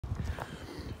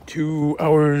2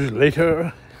 hours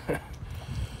later.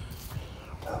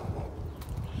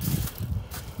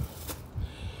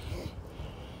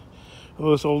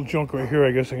 All this old junk right here,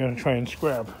 I guess I'm going to try and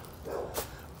scrap.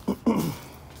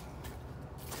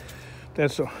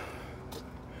 That's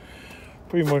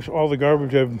pretty much all the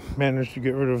garbage I've managed to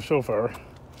get rid of so far.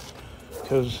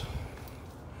 Because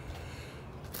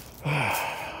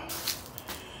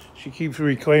she keeps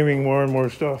reclaiming more and more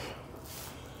stuff.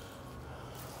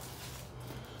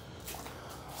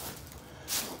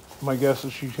 My guess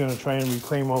is she's going to try and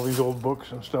reclaim all these old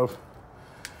books and stuff.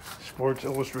 Sports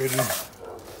Illustrated.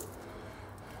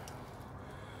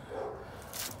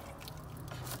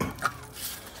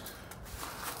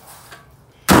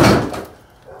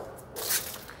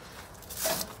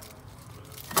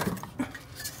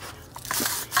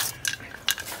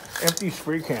 Empty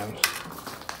spray cans.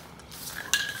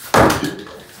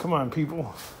 Come on,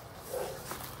 people.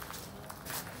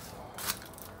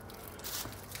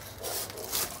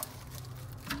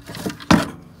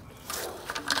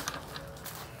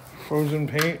 Frozen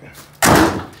paint.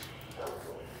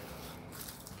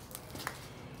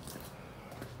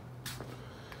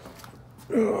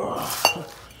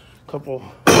 Couple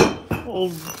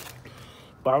old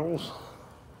bottles.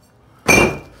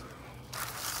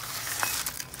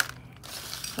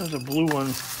 There's a blue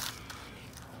one.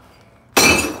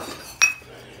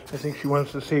 I think she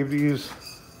wants to save these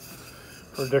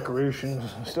for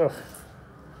decorations and stuff.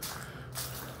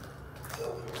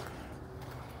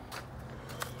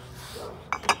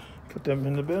 Put them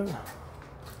in the bin.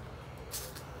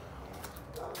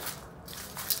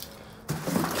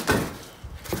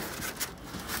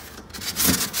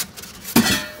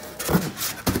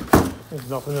 There's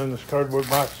nothing in this cardboard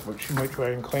box, but she might try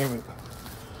and claim it.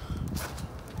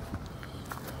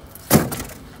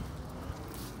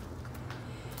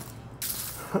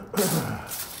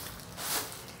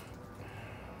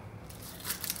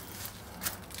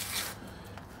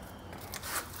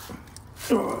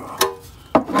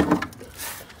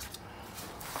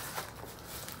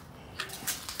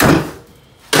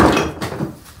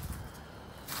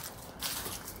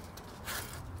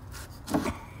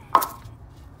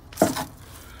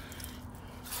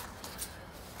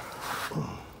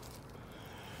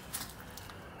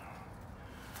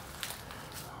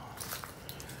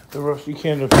 The rusty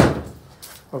can of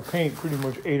paint pretty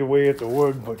much ate away at the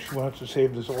wood, but she wants to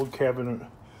save this old cabinet,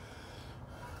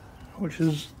 which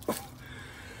is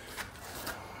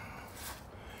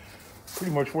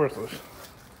pretty much worthless.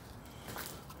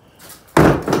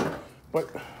 But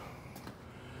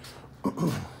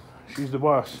she's the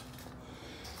boss.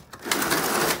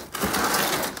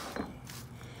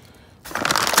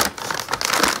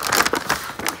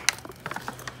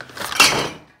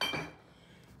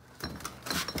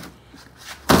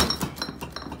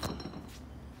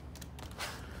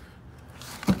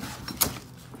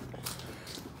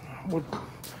 We'll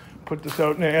put this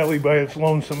out in the alley by its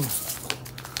lonesome.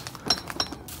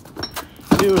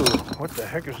 Ew, what the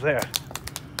heck is that?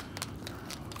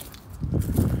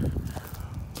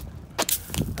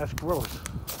 That's gross.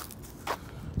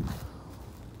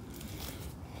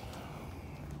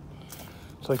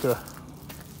 It's like a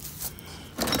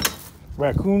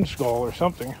raccoon skull or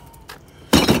something,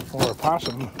 or a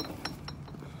possum.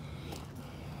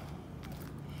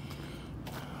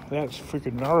 That's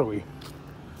freaking gnarly.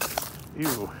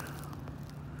 Ew.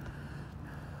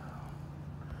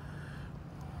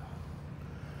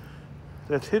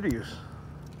 That's hideous.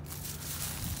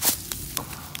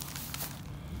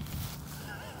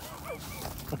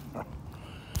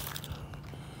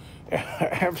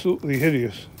 Absolutely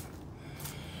hideous.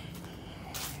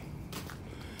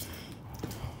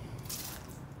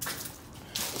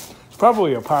 It's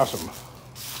probably a possum.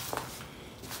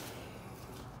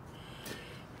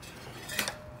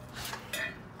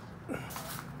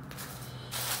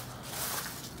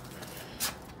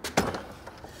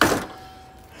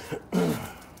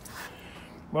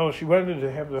 Well, she wanted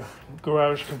to have the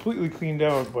garage completely cleaned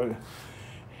out, but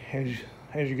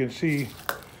as you can see,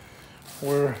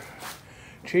 we're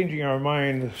changing our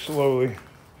mind slowly,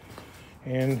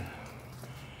 and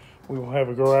we will have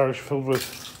a garage filled with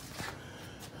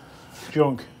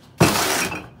junk.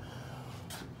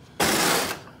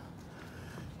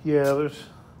 Yeah,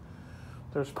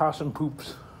 there's possum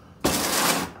poops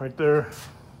right there.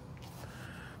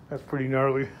 That's pretty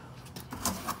gnarly.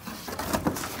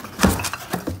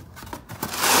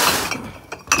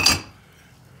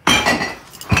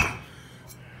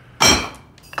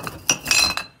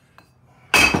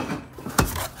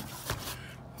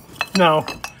 Now,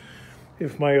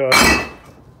 if my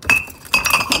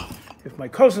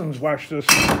cousins watch this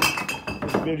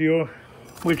video,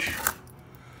 which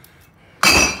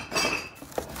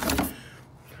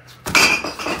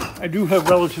I do have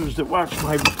relatives that watch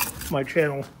my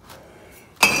channel.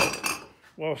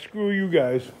 Well, screw you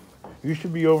guys. You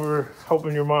should be over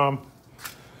helping your mom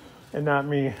and not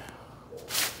me.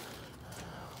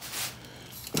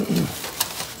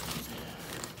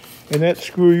 And that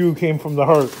screw you came from the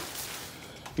heart.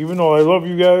 Even though I love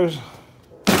you guys,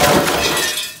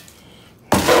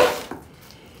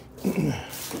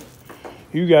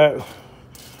 you got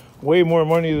way more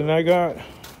money than I got.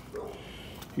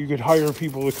 You could hire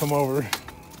people to come over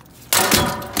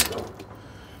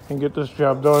and get this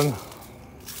job done.